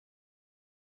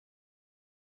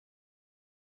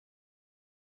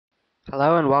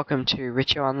Hello and welcome to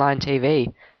Richo Online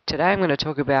TV. Today I'm going to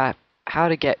talk about how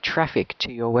to get traffic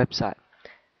to your website.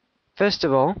 First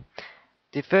of all,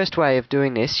 the first way of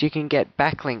doing this, you can get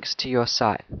backlinks to your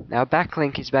site. Now a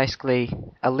backlink is basically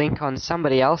a link on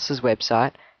somebody else's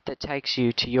website that takes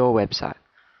you to your website.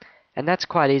 And that's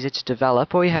quite easy to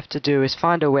develop. All you have to do is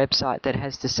find a website that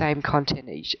has the same content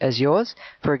as yours.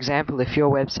 For example, if your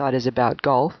website is about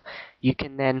golf, you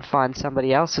can then find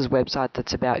somebody else's website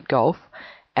that's about golf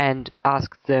and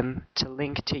ask them to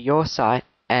link to your site,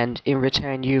 and in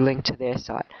return you link to their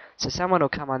site. So someone will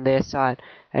come on their site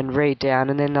and read down,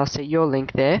 and then they'll see your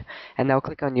link there and they'll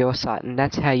click on your site, and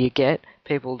that's how you get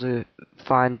people to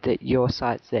find that your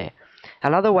site's there.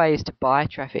 Another way is to buy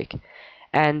traffic.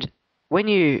 And when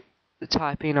you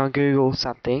type in on Google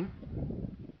something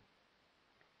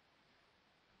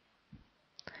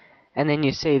and then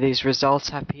you see these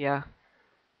results up here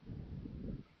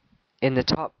in the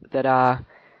top that are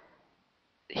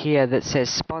here that says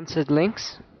sponsored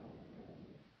links,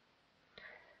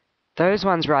 those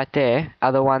ones right there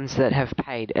are the ones that have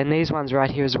paid, and these ones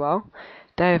right here as well,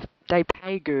 they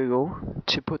pay Google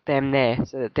to put them there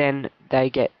so that then they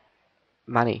get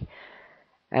money.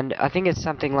 And I think it's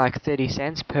something like 30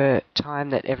 cents per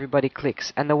time that everybody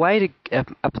clicks. And the way to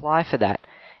apply for that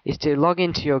is to log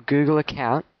into your Google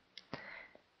account,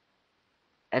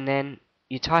 and then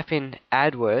you type in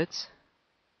Adwords,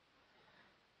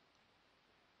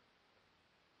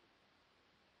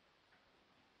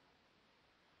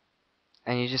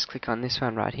 and you just click on this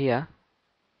one right here.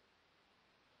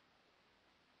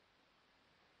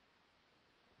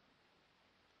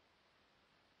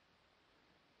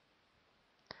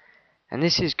 And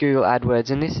this is Google AdWords,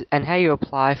 and how you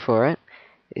apply for it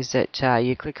is that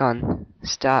you click on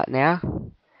Start Now,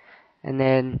 and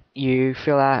then you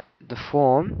fill out the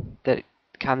form that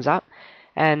comes up,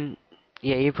 and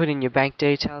yeah, you put in your bank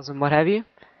details and what have you,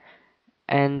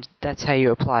 and that's how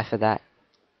you apply for that.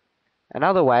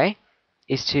 Another way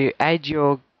is to add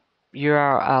your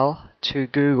URL to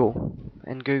Google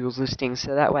and Google's listings,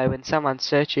 so that way when someone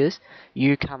searches,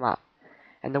 you come up.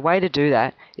 And the way to do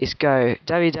that is go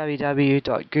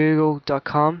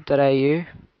www.google.com.au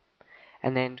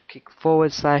and then click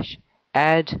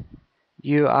 /add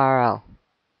URL.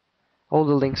 All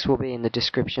the links will be in the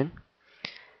description.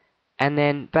 And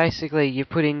then basically you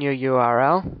put in your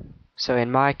URL. So in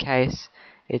my case,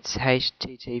 it's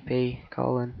http://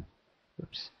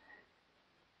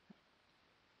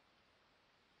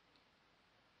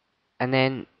 and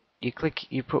then you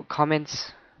put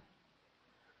comments,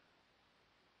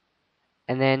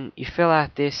 and then you fill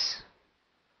out this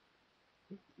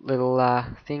little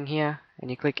thing here,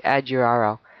 and you click add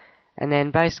URL, and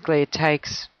then basically it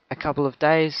takes a couple of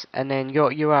days, and then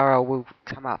your URL will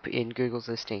come up in Google's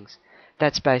listings.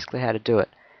 That's basically how to do it.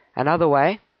 Another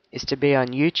way is to be on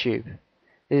YouTube.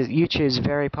 YouTube's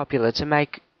very popular to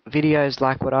make videos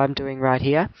like what I'm doing right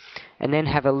here, and then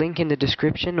have a link in the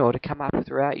description or to come up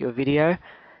throughout your video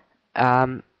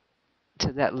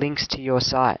that links to your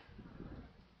site.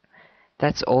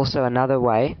 That's also another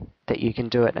way that you can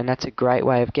do it, and that's a great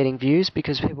way of getting views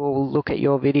because people will look at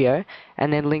your video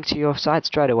and then link to your site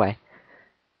straight away.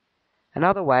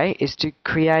 Another way is to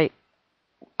create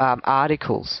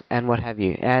articles and what have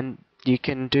you, and you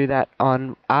can do that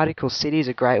on Article City is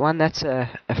a great one. That's a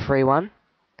free one.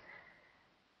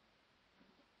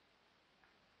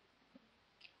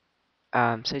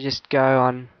 So just go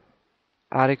on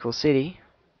Article City,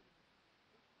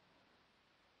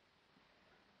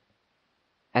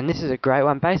 and this is a great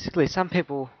one. Basically, some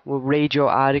people will read your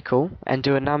article and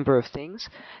do a number of things.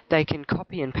 They can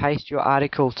copy and paste your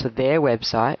article to their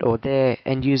website or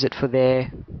and use it for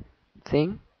their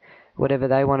thing, whatever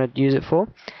they want to use it for.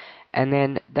 And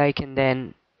then they can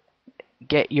then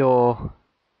get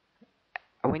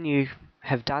when you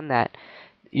have done that,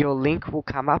 your link will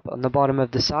come up on the bottom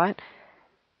of the site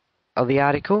of the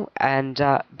article, and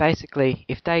basically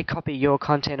if they copy your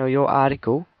content or your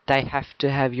article, they have to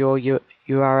have your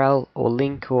URL or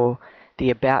link or the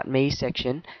About Me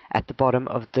section at the bottom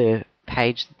of the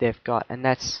page that they've got, and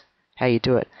that's how you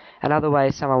do it. Another way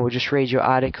is someone will just read your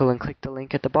article and click the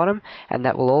link at the bottom, and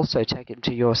that will also take them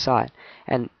to your site.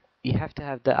 And you have to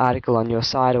have the article on your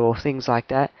site or things like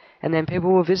that, and then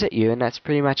people will visit you, and that's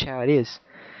pretty much how it is.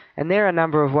 And there are a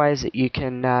number of ways that you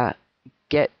can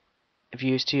get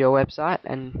views to your website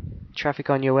and traffic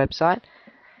on your website.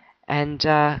 And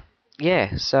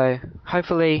yeah, so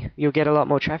hopefully you'll get a lot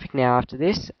more traffic now after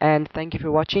this, and thank you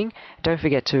for watching. Don't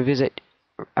forget to visit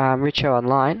Richo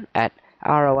Online at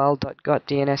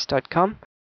rol.gotdns.com